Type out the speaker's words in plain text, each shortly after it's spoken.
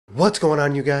What's going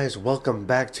on, you guys? Welcome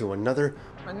back to another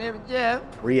My name is Jeff.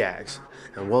 Reacts.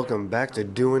 And welcome back to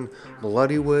doing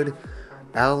Bloodywood,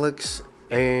 Alex,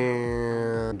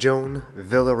 and Joan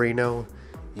Villarino.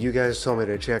 You guys told me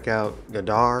to check out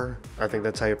Gaddaar. I think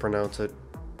that's how you pronounce it.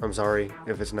 I'm sorry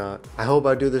if it's not. I hope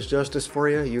I do this justice for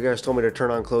you. You guys told me to turn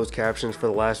on closed captions for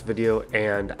the last video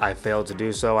and I failed to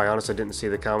do so. I honestly didn't see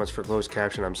the comments for closed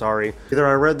caption. I'm sorry. Either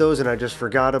I read those and I just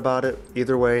forgot about it.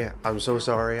 Either way, I'm so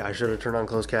sorry. I should have turned on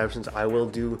closed captions. I will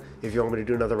do, if you want me to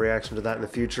do another reaction to that in the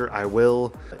future, I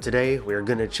will. Today, we are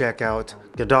gonna check out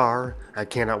Gaddaar. I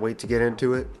cannot wait to get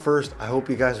into it. First, I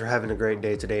hope you guys are having a great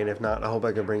day today, and if not, I hope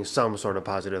I can bring some sort of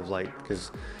positive light,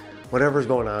 because whatever's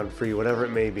going on for you, whatever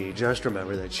it may be, just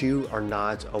remember that you are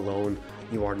not alone.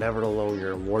 You are never alone.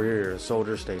 You're a warrior, you're a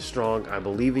soldier. Stay strong. I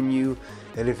believe in you.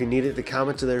 And if you need it, the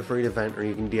comments are there for your event, or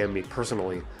you can DM me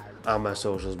personally on my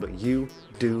socials. But you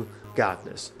do got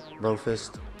this. Bro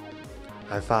fist,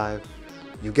 high five.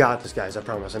 You got this, guys. I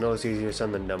promise. I know it's easier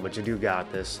said than done, but you do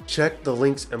got this. Check the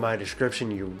links in my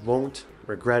description. You won't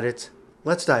regret it.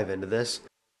 Let's dive into this.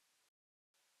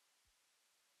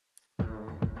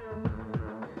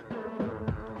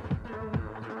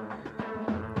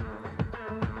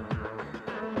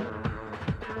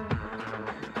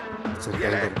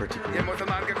 ये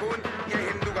मुसलमान का खून ये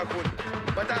हिंदू का खून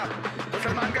बता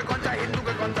मुसलमान का कौन सा हिंदू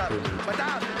का कौन सा बता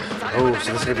सारे Oh, so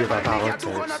this is gonna be about politics. तू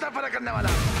कौन आता फर्क करने वाला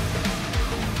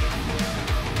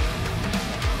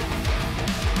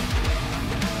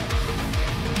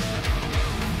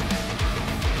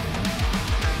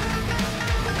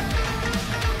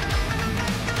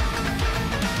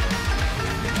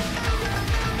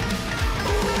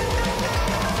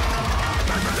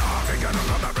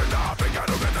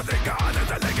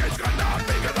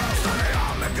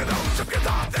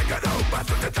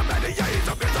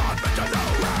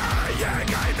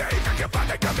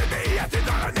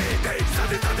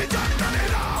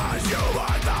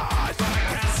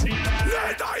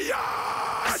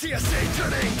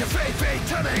turning to fate,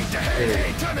 turning to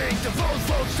hate, turning to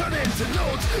votes, turning to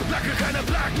notes. Black kind of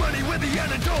black money with the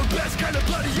antidote. Best kind of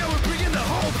bloody, yeah, we're bringing the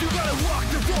hope. You gotta walk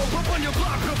the rope up on your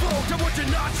block, provoked. And what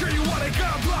you're not sure you wanna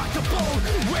gotta block the boat.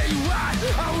 Where you at?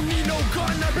 I don't need no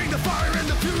gun. I bring the fire and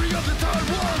the fury of the third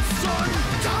world, son.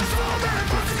 Just for me,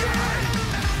 once again.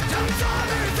 Just on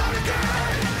it, on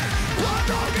again. What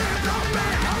don't give no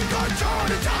man. I'm control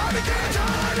the time again.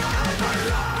 Time out my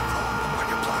life.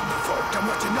 I'm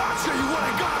what you're not sure you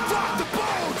wanna gotta block the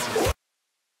boat.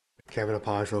 Okay, I'm gonna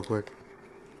pause real quick.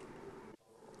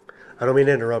 I don't mean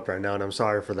to interrupt right now, and I'm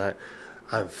sorry for that.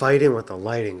 I'm fighting with the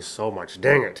lighting so much.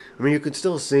 Dang it. I mean, you could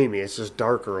still see me. It's just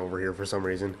darker over here for some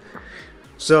reason.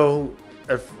 So,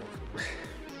 if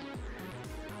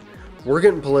we're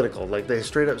getting political. Like, they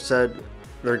straight up said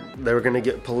they were going to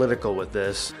get political with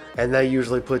this. And that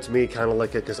usually puts me kind of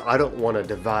like it, because I don't want to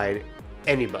divide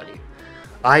anybody.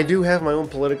 I do have my own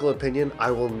political opinion.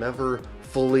 I will never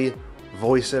fully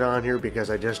voice it on here because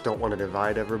I just don't want to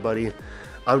divide everybody.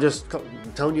 I'm just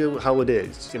telling you how it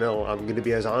is. You know, I'm going to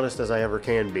be as honest as I ever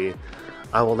can be.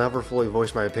 I will never fully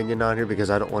voice my opinion on here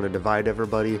because I don't want to divide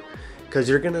everybody. Because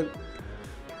you're going to,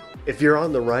 if you're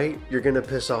on the right, you're going to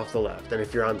piss off the left. And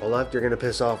if you're on the left, you're going to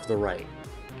piss off the right.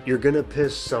 You're going to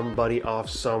piss somebody off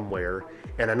somewhere.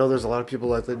 And I know there's a lot of people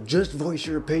that just voice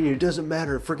your opinion. It doesn't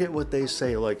matter. Forget what they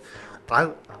say. Like,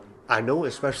 I know,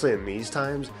 especially in these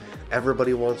times,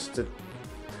 everybody's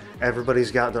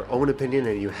got their own opinion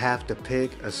and you have to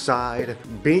pick a side.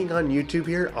 Being on YouTube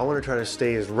here, I want to try to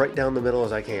stay as right down the middle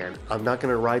as I can. I'm not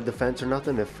going to ride the fence or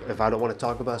nothing. If I don't want to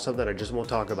talk about something, I just won't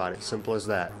talk about it. Simple as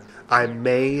that. I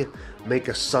may make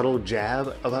a subtle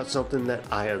jab about something that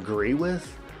I agree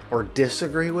with or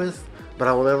disagree with, but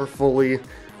I will never fully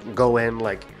go in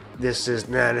like, this is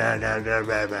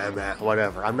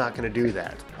whatever. I'm not going to do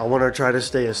that. I want to try to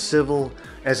stay as civil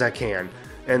as I can.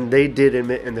 And they did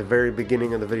admit in the very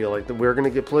beginning of the video, like, we're going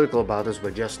to get political about this,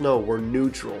 but just know we're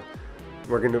neutral.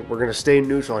 We're gonna stay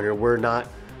neutral on here. We're not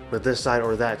with this side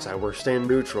or that side. We're staying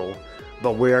neutral,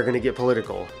 but we are going to get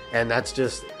political. And that's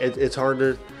just, it's hard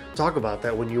to talk about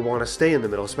that when you want to stay in the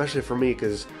middle, especially for me,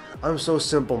 because I'm so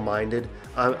simple-minded.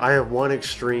 I have one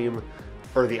extreme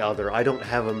or the other. I don't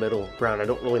have a middle ground. I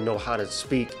don't really know how to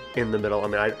speak in the middle. I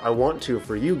mean, I want to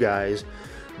for you guys,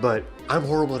 but I'm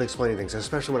horrible at explaining things,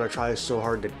 especially when I try so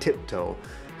hard to tiptoe.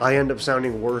 I end up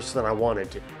sounding worse than I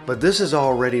wanted to. But this is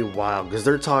already wild, because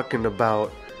they're talking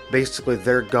about basically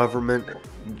their government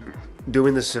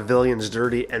doing the civilians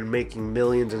dirty and making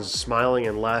millions and smiling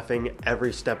and laughing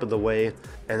every step of the way.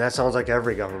 And that sounds like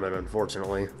every government,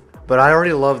 unfortunately. But I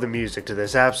already love the music to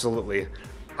this, absolutely.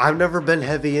 I've never been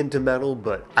heavy into metal,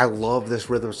 but I love this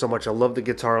rhythm so much. I love the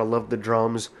guitar, I love the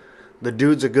drums. The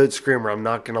dude's a good screamer, I'm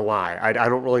not gonna lie. I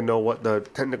don't really know what the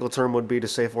technical term would be to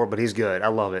say for it, but he's good. I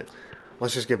love it.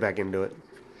 Let's just get back into it.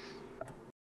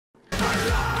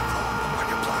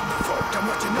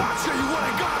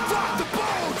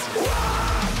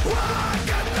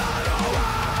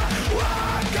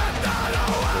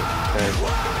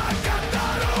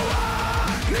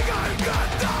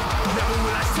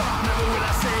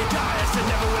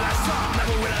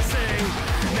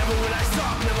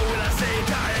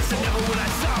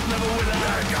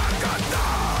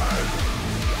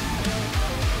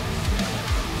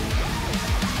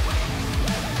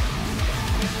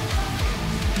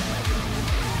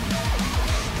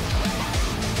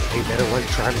 Ain't better one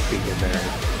trying to be in there.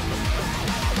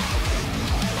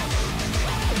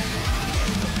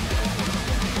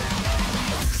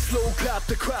 Slow clap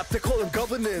the crap, they call him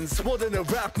governance. More than a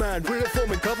rap man, we're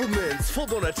reforming governments.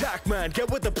 Full on attack man,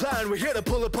 get with the plan. We're here to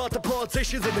pull apart the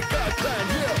politicians and the God plan.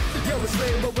 Yeah, we're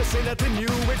saying, but we're saying nothing new.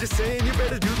 We're just saying you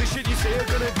better do the shit you say you're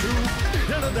gonna do.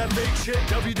 None of that fake shit,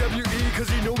 WWE,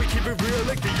 cause you know we keep it real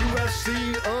like the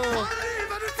UFC.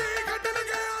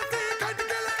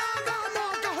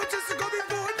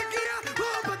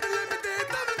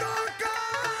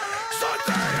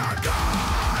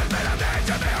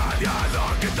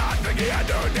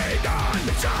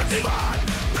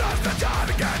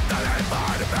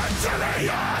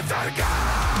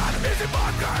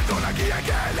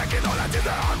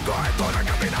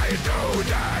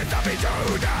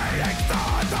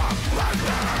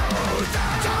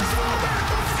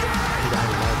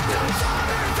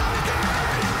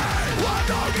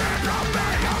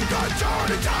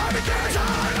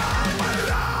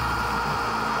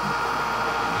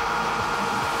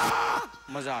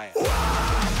 मजा आया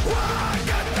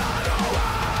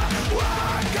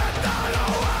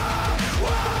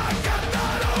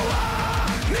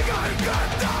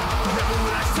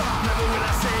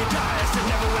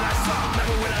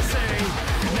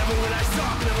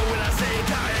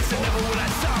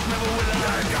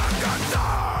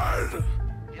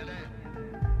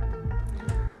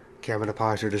Camera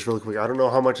posture just really quick. I don't know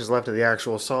how much is left of the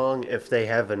actual song, if they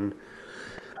have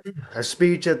a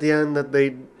speech at the end that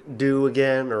they do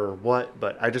again or what,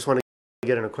 but I just want to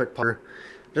get in a quick part.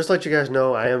 Just to let you guys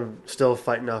know, I am still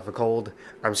fighting off a cold.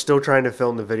 I'm still trying to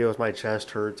film the videos. My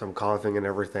chest hurts. I'm coughing and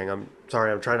everything. I'm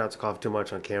sorry. I'm trying not to cough too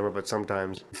much on camera, but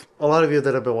sometimes. A lot of you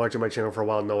that have been watching my channel for a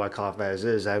while know I cough as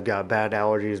is. I've got bad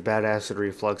allergies, bad acid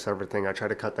reflux, everything. I try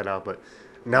to cut that out, but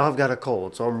now I've got a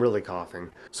cold, so I'm really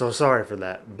coughing. So sorry for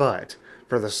that. But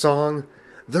for the song,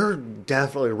 they're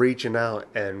definitely reaching out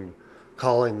and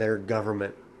calling their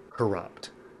government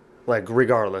corrupt. Like,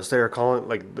 regardless, they are calling,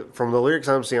 like, from the lyrics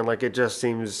I'm seeing, like, it just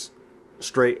seems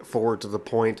straightforward to the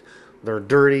point. They're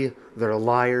dirty, they're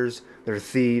liars, they're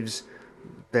thieves,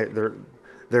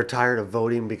 they're tired of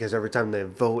voting because every time they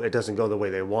vote, it doesn't go the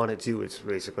way they want it to. It's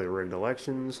basically rigged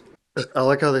elections. I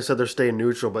like how they said they're staying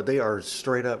neutral, but they are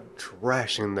straight up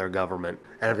trashing their government.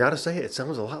 And I've got to say, it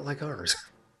sounds a lot like ours.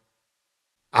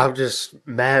 I'm just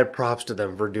mad props to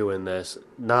them for doing this.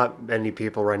 Not many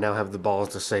people right now have the balls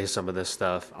to say some of this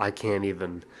stuff. I can't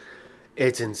even.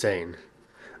 It's insane.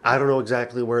 I don't know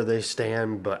exactly where they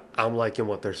stand, but I'm liking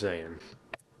what they're saying.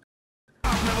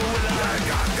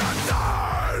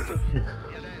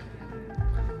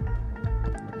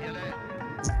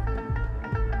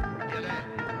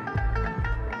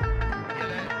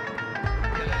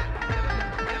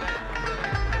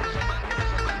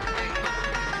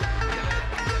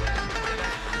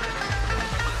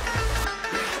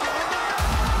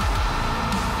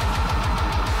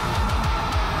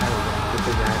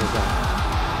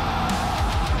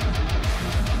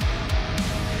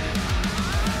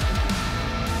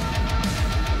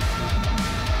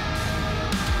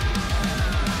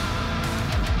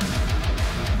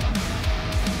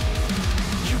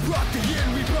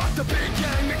 The big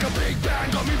gang, make a big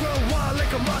bang. Got me real wild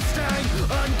like a Mustang.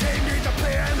 Untamed, need to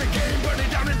play in the game. Burn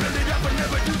it down and build it up and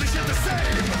never do the shit the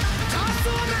same. Toss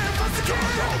on man, once again.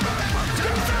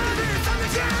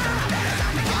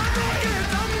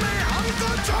 I'm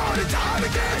gonna turn it on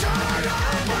again. Turn on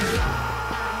my life.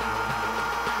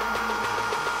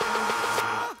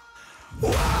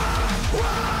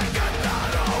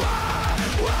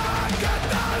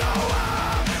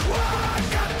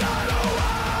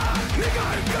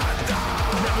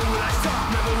 Never will I stop,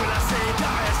 never will I say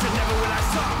die. I said never will I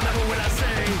stop.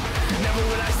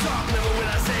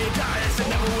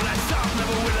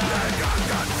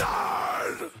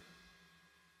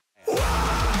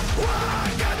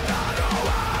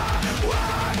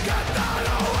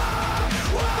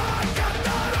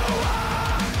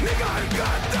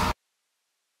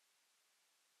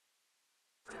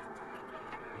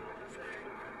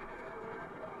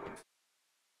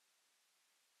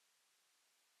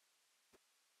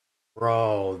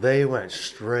 Bro, they went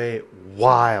straight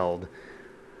wild.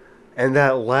 And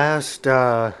that last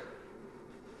that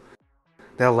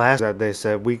they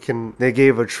said they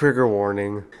gave a trigger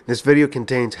warning. This video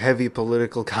contains heavy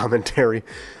political commentary.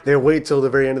 They wait till the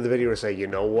very end of the video to say, you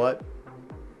know what?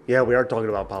 Yeah, we are talking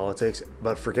about politics,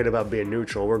 but forget about being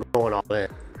neutral. We're going all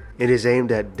in. It is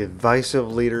aimed at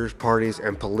divisive leaders, parties,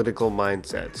 and political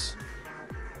mindsets.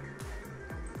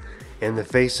 In the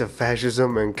face of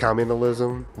fascism and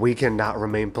communalism, we cannot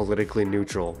remain politically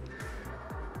neutral.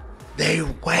 They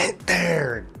went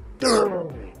there!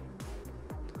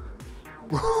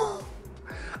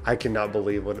 I cannot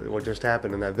believe what just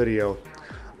happened in that video.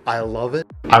 I love it.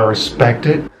 I respect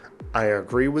it. I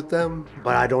agree with them,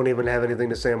 but I don't even have anything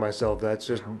to say myself. That's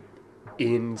just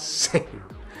insane.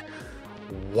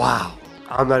 Wow.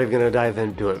 I'm not even going to dive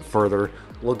into it further.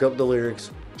 Look up the lyrics.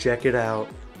 Check it out.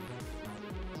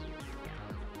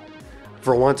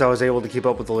 For once, I was able to keep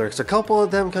up with the lyrics. A couple of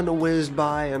them kind of whizzed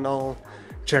by, and I'll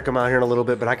check them out here in a little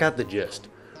bit, but I got the gist.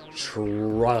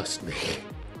 Trust me.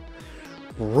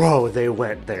 Bro, they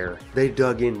went there. They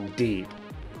dug in deep.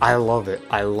 I love it.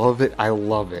 I love it. I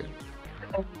love it.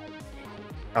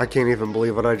 I can't even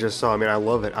believe what I just saw. I mean, I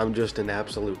love it. I'm just in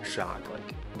absolute shock.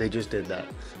 Like, they just did that.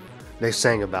 They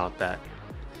sang about that.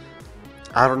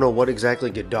 I don't know what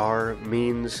exactly Gaddaar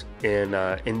means in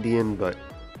Indian, but,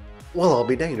 well, I'll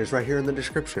be danged. It's right here in the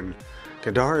description.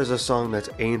 Gaddaar is a song that's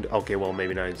aimed, okay, well,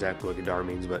 maybe not exactly what Gaddaar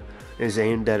means, but is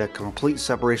aimed at a complete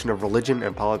separation of religion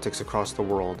and politics across the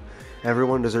world.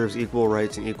 Everyone deserves equal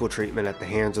rights and equal treatment at the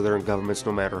hands of their governments,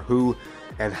 no matter who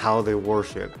and how they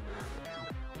worship.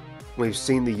 We've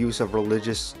seen the use of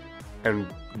religious and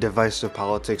divisive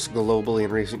politics globally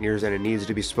in recent years, and it needs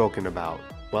to be spoken about.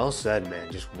 Well said,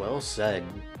 man. Just well said.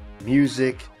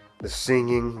 Music, the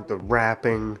singing, the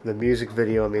rapping, the music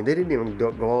video. I mean, they didn't even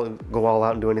go all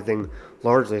out and do anything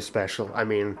largely special. I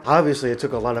mean, obviously it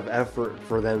took a lot of effort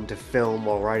for them to film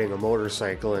while riding a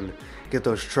motorcycle and get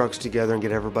those trucks together and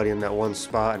get everybody in that one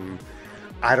spot. And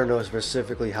I don't know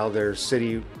specifically how their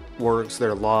city works,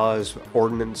 their laws,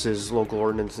 ordinances, local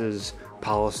ordinances,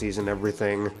 policies, and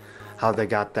everything, how they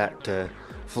got that to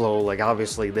flow. Like,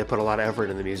 obviously they put a lot of effort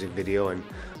in the music video, and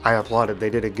I applaud it. They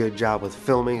did a good job with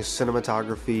filming,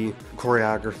 cinematography,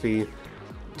 choreography,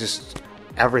 just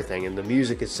everything. And the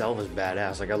music itself is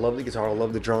badass. Like, I love the guitar, I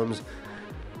love the drums.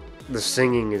 The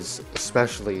singing is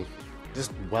especially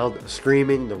just well,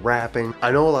 screaming, the rapping.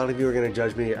 I know a lot of you are going to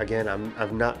judge me. Again,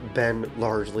 I've not been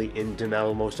largely into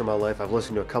metal most of my life. I've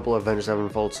listened to a couple of Avenged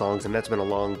Sevenfold songs, and that's been a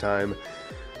long time.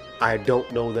 I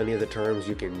don't know any of the terms.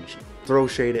 You can throw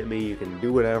shade at me, you can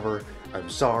do whatever. I'm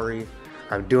sorry.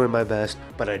 I'm doing my best,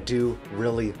 but I do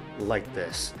really like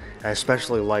this. I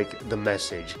especially like the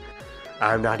message.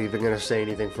 I'm not even going to say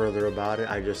anything further about it.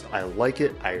 I like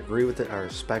it, I agree with it, I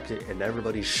respect it, and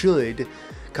everybody should,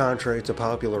 contrary to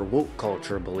popular woke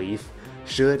culture belief,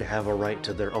 should have a right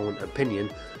to their own opinion.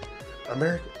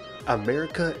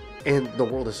 America and the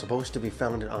world is supposed to be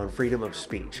founded on freedom of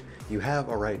speech. You have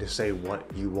a right to say what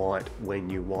you want when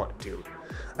you want to.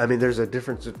 I mean, there's a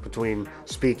difference between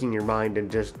speaking your mind and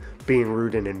just being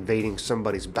rude and invading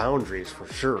somebody's boundaries, for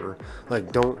sure.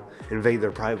 Like, don't invade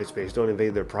their private space, don't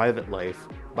invade their private life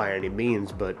by any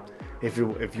means, but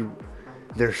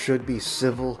there should be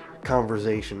civil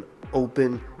conversation,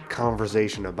 open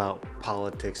conversation about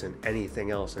politics and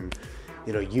anything else. And,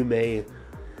 you know, you may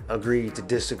agree to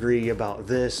disagree about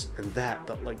this and that,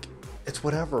 but, like, it's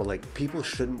whatever. Like, people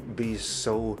shouldn't be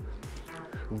so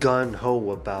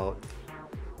gun-ho about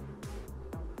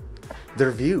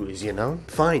their views, you know?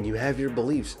 Fine, you have your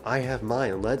beliefs, I have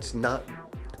mine. Let's not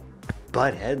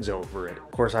butt heads over it.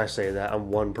 Of course, I say that,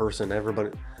 I'm one person.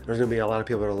 Everybody, there's gonna be a lot of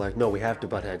people that are like, no, we have to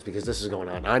butt heads because this is going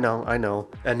on. I know.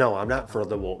 And no, I'm not for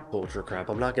the woke culture crap.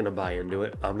 I'm not gonna buy into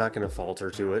it. I'm not gonna falter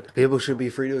to it. People should be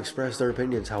free to express their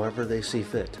opinions however they see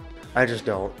fit. I just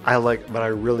don't. But I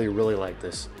really, really like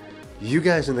this. You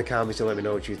guys in the comments to let me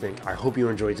know what you think. I hope you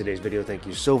enjoyed today's video. Thank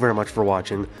you so very much for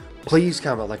watching. Please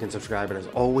comment, like, and subscribe. And as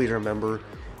always, remember,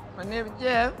 My name is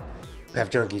Jeff. Pep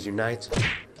Junkies unite.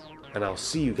 And I'll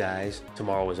see you guys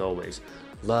tomorrow as always.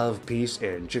 Love, peace,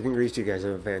 and chicken grease. You guys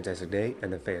have a fantastic day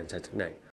and a fantastic night.